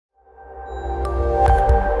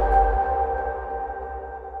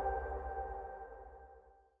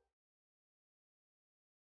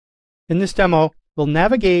In this demo, we'll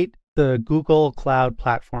navigate the Google Cloud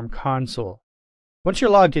Platform console. Once you're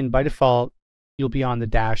logged in, by default, you'll be on the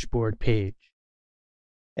dashboard page.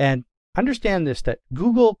 And understand this, that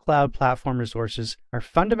Google Cloud Platform resources are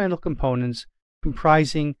fundamental components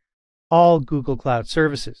comprising all Google Cloud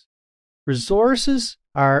services. Resources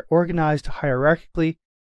are organized hierarchically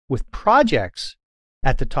with projects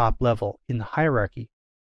at the top level in the hierarchy.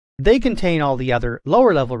 They contain all the other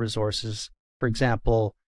lower level resources, for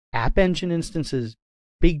example, App Engine instances,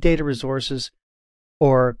 big data resources,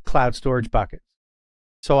 or cloud storage buckets.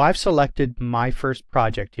 So I've selected my first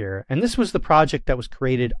project here, and this was the project that was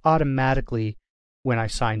created automatically when I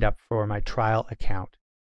signed up for my trial account.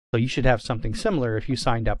 So you should have something similar if you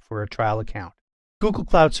signed up for a trial account. Google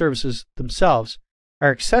Cloud Services themselves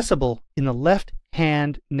are accessible in the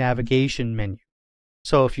left-hand navigation menu.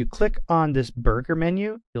 So if you click on this burger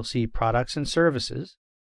menu, you'll see products and services.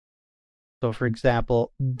 So for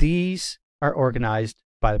example, these are organized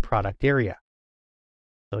by the product area.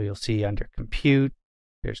 So you'll see under compute,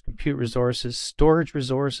 there's compute resources, storage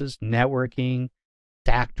resources, networking,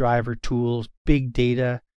 stack driver tools, big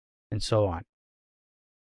data, and so on.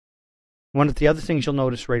 One of the other things you'll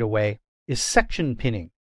notice right away is section pinning.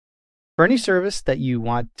 For any service that you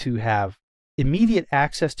want to have immediate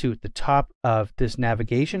access to at the top of this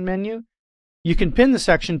navigation menu, you can pin the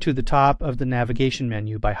section to the top of the navigation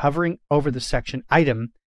menu by hovering over the section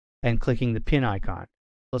item and clicking the pin icon.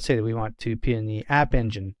 Let's say that we want to pin the App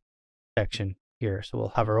Engine section here. So we'll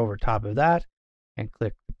hover over top of that and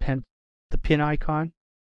click the pin icon,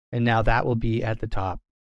 and now that will be at the top.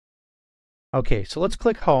 Okay, so let's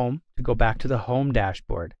click Home to go back to the Home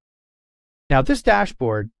dashboard. Now this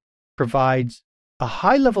dashboard provides a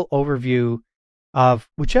high-level overview of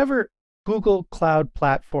whichever Google Cloud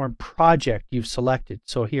Platform project you've selected.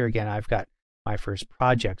 So here again, I've got my first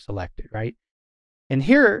project selected, right? And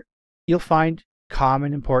here you'll find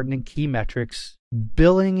common, important, and key metrics,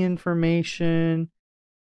 billing information,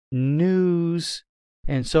 news,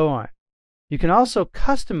 and so on. You can also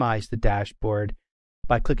customize the dashboard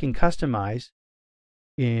by clicking Customize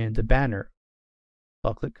in the banner.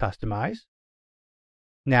 I'll click Customize.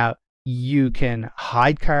 Now, you can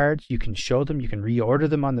hide cards, you can show them, you can reorder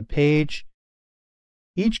them on the page.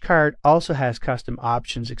 Each card also has custom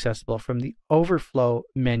options accessible from the Overflow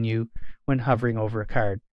menu when hovering over a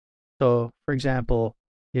card. So, for example,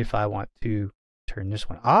 if I want to turn this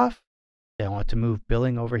one off, I want to move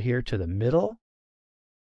billing over here to the middle,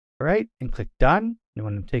 all right, and click Done. And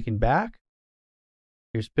when I'm taken back,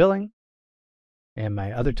 here's billing, and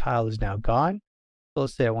my other tile is now gone. So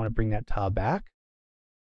let's say I want to bring that tile back.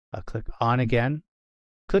 I'll click On again,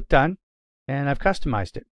 click Done, and I've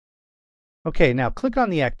customized it. Okay, now click on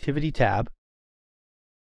the Activity tab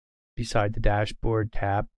beside the Dashboard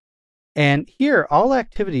tab. And here, all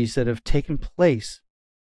activities that have taken place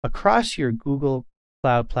across your Google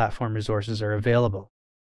Cloud Platform resources are available.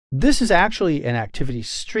 This is actually an activity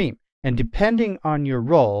stream, and depending on your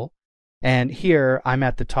role, and here I'm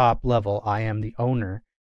at the top level, I am the owner,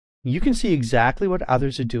 you can see exactly what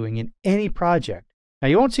others are doing in any project. Now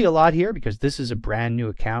you won't see a lot here because this is a brand new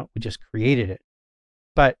account, we just created it.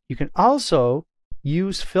 But you can also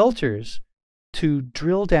use filters to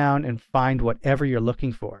drill down and find whatever you're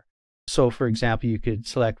looking for. So for example, you could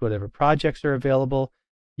select whatever projects are available,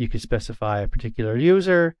 you could specify a particular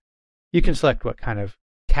user, you can select what kind of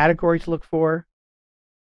category to look for.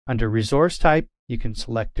 Under resource type, you can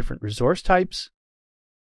select different resource types.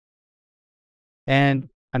 And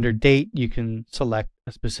under date, you can select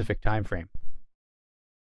a specific time frame.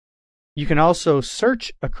 You can also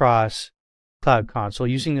search across Cloud Console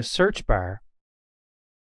using the search bar.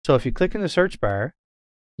 So if you click in the search bar,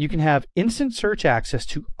 you can have instant search access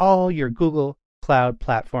to all your Google Cloud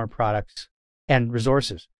Platform products and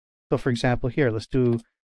resources. So for example, here, let's do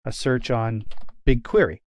a search on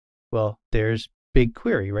BigQuery. Well, there's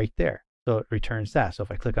BigQuery right there. So it returns that. So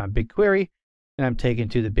if I click on BigQuery, then I'm taken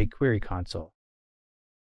to the BigQuery console.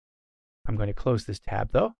 I'm going to close this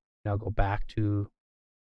tab though, and I'll go back to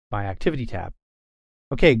my Activity tab.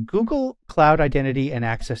 Okay, Google Cloud Identity and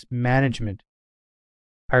Access Management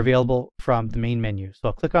are available from the main menu. So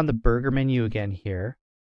I'll click on the burger menu again here,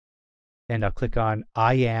 and I'll click on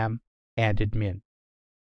I Am and Admin.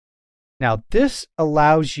 Now this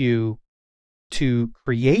allows you to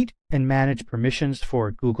create and manage permissions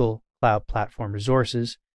for Google Cloud Platform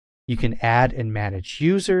resources. You can add and manage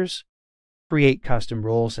users, create custom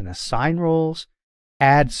roles and assign roles,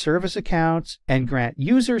 add service accounts, and grant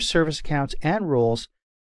users, service accounts, and roles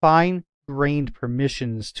fine-grained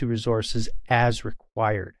permissions to resources as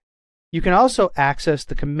required. You can also access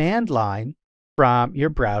the command line from your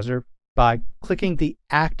browser by clicking the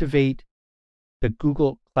Activate the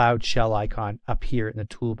Google Cloud Shell icon up here in the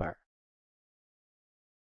toolbar.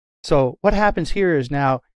 So what happens here is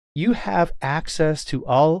now you have access to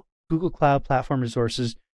all Google Cloud Platform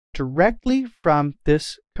resources directly from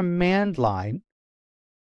this command line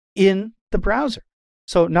in the browser.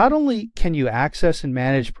 So not only can you access and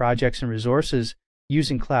manage projects and resources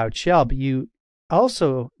using Cloud Shell, but you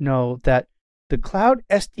also know that the Cloud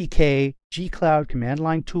SDK G-Cloud command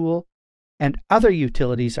line tool and other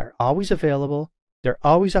utilities are always available, they're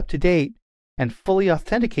always up to date, and fully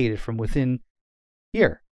authenticated from within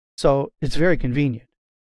here. So it's very convenient.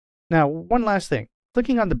 Now, one last thing.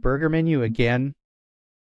 Clicking on the burger menu again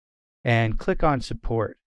and click on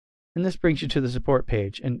support. And this brings you to the support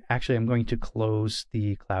page. And actually, I'm going to close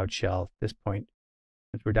the Cloud Shell at this point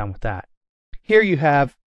since we're done with that. Here you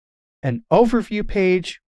have an overview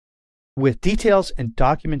page with details and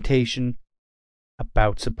documentation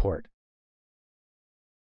about support.